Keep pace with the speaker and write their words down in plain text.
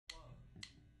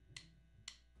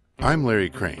I'm Larry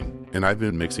Crane, and I've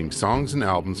been mixing songs and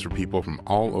albums for people from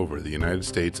all over the United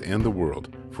States and the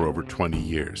world for over 20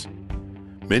 years.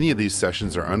 Many of these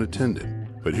sessions are unattended,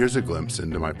 but here's a glimpse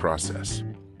into my process.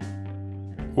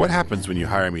 What happens when you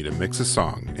hire me to mix a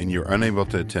song and you're unable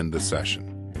to attend the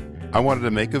session? I wanted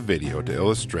to make a video to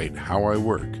illustrate how I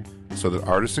work so that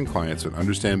artists and clients would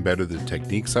understand better the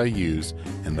techniques I use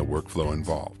and the workflow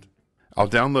involved. I'll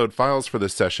download files for the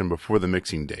session before the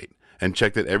mixing date and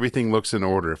check that everything looks in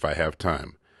order if I have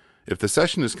time. If the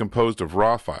session is composed of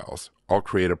raw files, I'll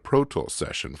create a Pro Tools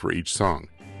session for each song.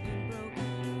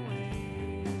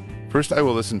 First, I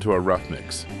will listen to a rough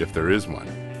mix, if there is one,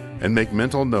 and make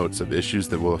mental notes of issues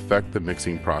that will affect the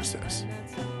mixing process.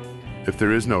 If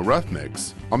there is no rough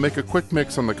mix, I'll make a quick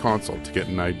mix on the console to get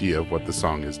an idea of what the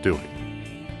song is doing.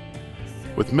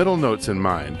 With middle notes in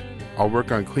mind, I'll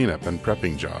work on cleanup and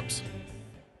prepping jobs.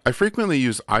 I frequently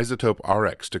use iZotope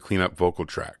RX to clean up vocal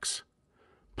tracks.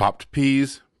 Popped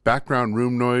Ps, background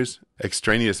room noise,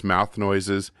 extraneous mouth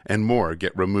noises, and more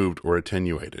get removed or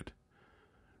attenuated.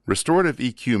 Restorative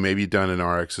EQ may be done in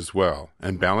RX as well,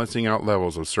 and balancing out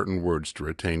levels of certain words to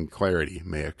retain clarity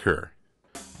may occur.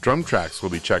 Drum tracks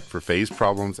will be checked for phase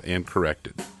problems and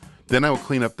corrected. Then I will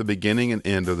clean up the beginning and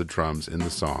end of the drums in the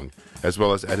song, as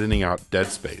well as editing out dead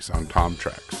space on tom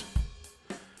tracks.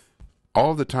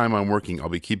 All of the time I'm working, I'll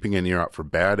be keeping an ear out for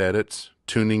bad edits,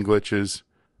 tuning glitches,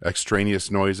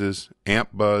 extraneous noises,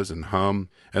 amp buzz and hum,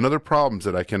 and other problems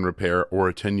that I can repair or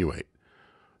attenuate.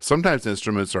 Sometimes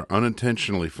instruments are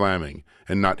unintentionally flamming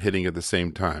and not hitting at the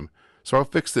same time, so I'll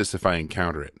fix this if I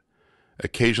encounter it.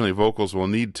 Occasionally vocals will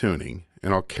need tuning,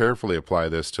 and I'll carefully apply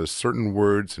this to certain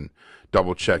words and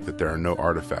double check that there are no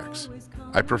artifacts.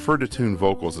 I prefer to tune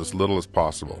vocals as little as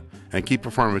possible and keep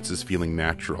performances feeling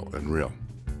natural and real.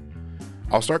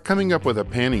 I'll start coming up with a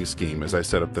panning scheme as I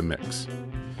set up the mix.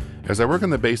 As I work on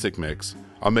the basic mix,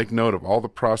 I'll make note of all the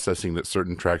processing that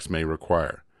certain tracks may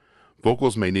require.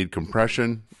 Vocals may need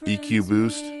compression, EQ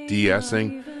boost,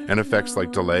 de-essing, and effects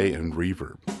like delay and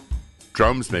reverb.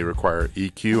 Drums may require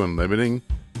EQ and limiting,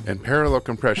 and parallel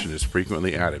compression is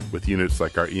frequently added with units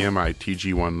like our EMI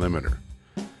TG1 limiter.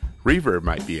 Reverb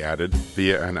might be added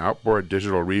via an outboard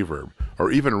digital reverb,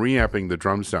 or even reamping the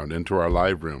drum sound into our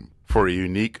live room for a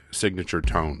unique signature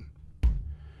tone.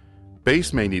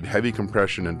 Bass may need heavy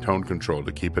compression and tone control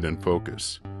to keep it in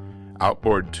focus.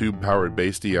 Outboard tube-powered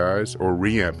bass DIs or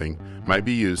reamping might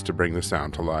be used to bring the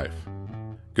sound to life.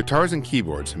 Guitars and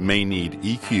keyboards may need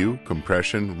EQ,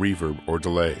 compression, reverb, or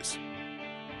delays.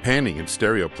 Panning and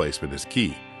stereo placement is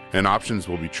key, and options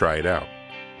will be tried out.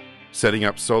 Setting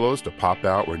up solos to pop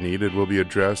out where needed will be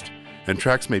addressed, and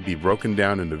tracks may be broken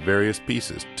down into various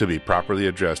pieces to be properly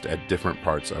addressed at different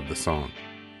parts of the song.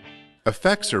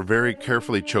 Effects are very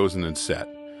carefully chosen and set.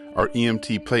 Our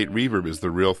EMT plate reverb is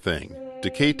the real thing.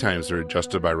 Decay times are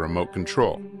adjusted by remote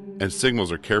control, and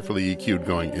signals are carefully EQ'd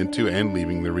going into and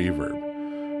leaving the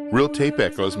reverb. Real tape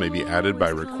echoes may be added by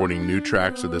recording new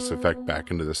tracks of this effect back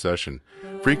into the session,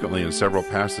 frequently in several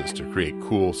passes to create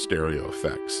cool stereo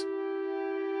effects.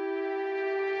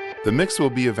 The mix will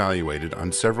be evaluated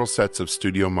on several sets of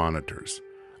studio monitors.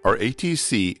 Our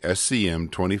ATC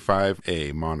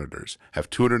SCM25A monitors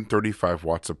have 235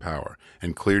 watts of power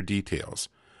and clear details,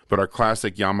 but our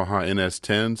classic Yamaha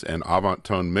NS10s and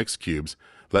Avant-Tone mix cubes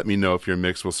let me know if your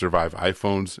mix will survive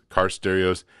iPhones, car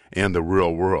stereos, and the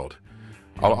real world.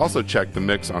 I'll also check the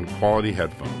mix on quality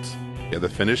headphones. The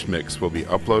finished mix will be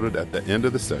uploaded at the end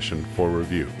of the session for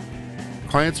review.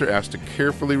 Clients are asked to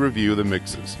carefully review the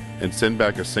mixes and send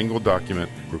back a single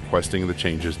document requesting the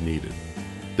changes needed.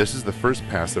 This is the first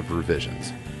pass of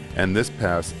revisions, and this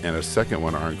pass and a second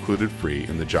one are included free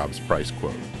in the job's price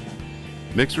quote.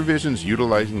 Mix revisions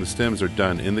utilizing the stems are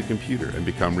done in the computer and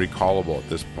become recallable at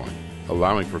this point,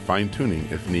 allowing for fine-tuning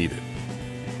if needed.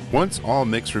 Once all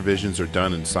mix revisions are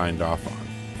done and signed off on,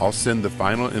 I'll send the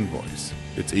final invoice.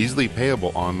 It's easily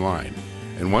payable online,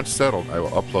 and once settled, I will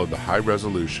upload the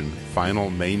high-resolution final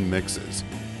main mixes.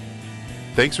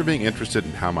 Thanks for being interested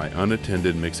in how my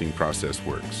unattended mixing process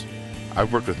works.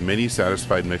 I've worked with many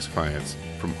satisfied mix clients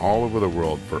from all over the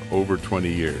world for over 20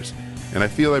 years, and I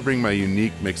feel I bring my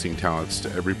unique mixing talents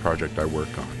to every project I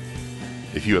work on.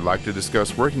 If you would like to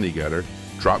discuss working together,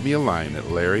 drop me a line at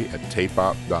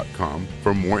larry@tapeop.com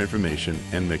for more information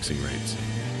and mixing rates.